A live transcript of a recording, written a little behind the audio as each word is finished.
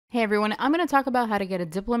Hey everyone, I'm going to talk about how to get a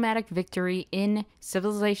diplomatic victory in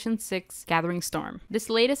Civilization 6 Gathering Storm. This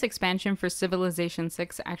latest expansion for Civilization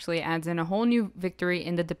 6 actually adds in a whole new victory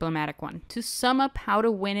in the diplomatic one. To sum up how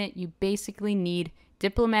to win it, you basically need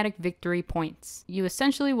diplomatic victory points. You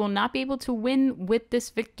essentially will not be able to win with this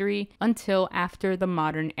victory until after the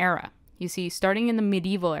modern era. You see, starting in the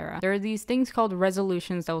medieval era, there are these things called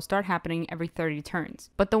resolutions that will start happening every 30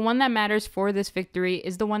 turns. But the one that matters for this victory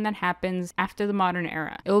is the one that happens after the modern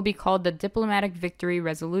era. It will be called the Diplomatic Victory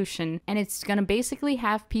Resolution, and it's going to basically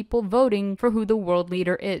have people voting for who the world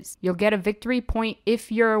leader is. You'll get a victory point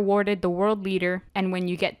if you're awarded the world leader, and when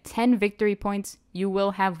you get 10 victory points, you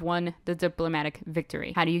will have won the diplomatic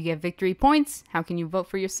victory. How do you get victory points? How can you vote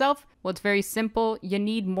for yourself? Well, it's very simple. You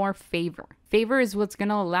need more favor. Favor is what's going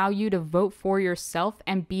to allow you to vote for yourself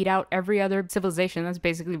and beat out every other civilization that's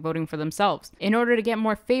basically voting for themselves. In order to get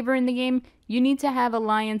more favor in the game, you need to have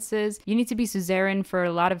alliances, you need to be suzerain for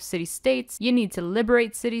a lot of city-states, you need to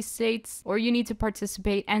liberate city-states, or you need to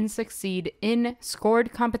participate and succeed in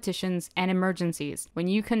scored competitions and emergencies. When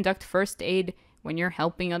you conduct first aid, when you're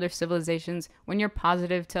helping other civilizations, when you're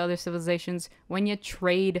positive to other civilizations, when you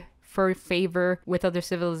trade for favor with other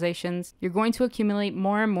civilizations, you're going to accumulate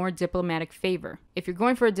more and more diplomatic favor. If you're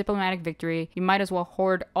going for a diplomatic victory, you might as well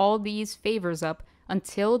hoard all these favors up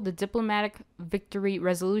until the diplomatic victory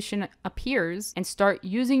resolution appears and start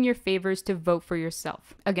using your favors to vote for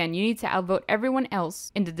yourself. Again, you need to outvote everyone else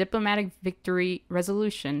in the diplomatic victory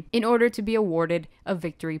resolution in order to be awarded a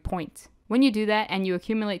victory point. When you do that and you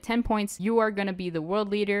accumulate 10 points, you are going to be the world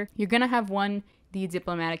leader. You're going to have won the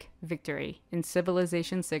diplomatic victory in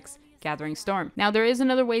Civilization 6 Gathering Storm. Now, there is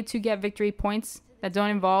another way to get victory points that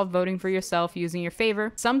don't involve voting for yourself using your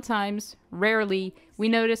favor. Sometimes, rarely, we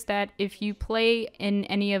notice that if you play in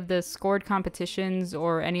any of the scored competitions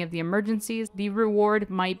or any of the emergencies, the reward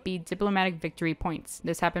might be diplomatic victory points.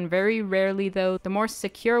 This happened very rarely though. The more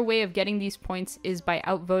secure way of getting these points is by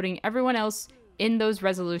outvoting everyone else in those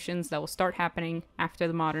resolutions that will start happening after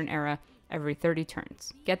the modern era every 30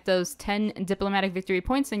 turns. Get those 10 diplomatic victory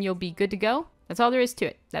points and you'll be good to go. That's all there is to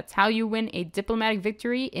it. That's how you win a diplomatic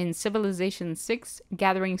victory in Civilization 6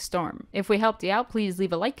 Gathering Storm. If we helped you out, please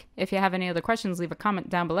leave a like. If you have any other questions, leave a comment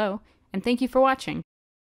down below. And thank you for watching.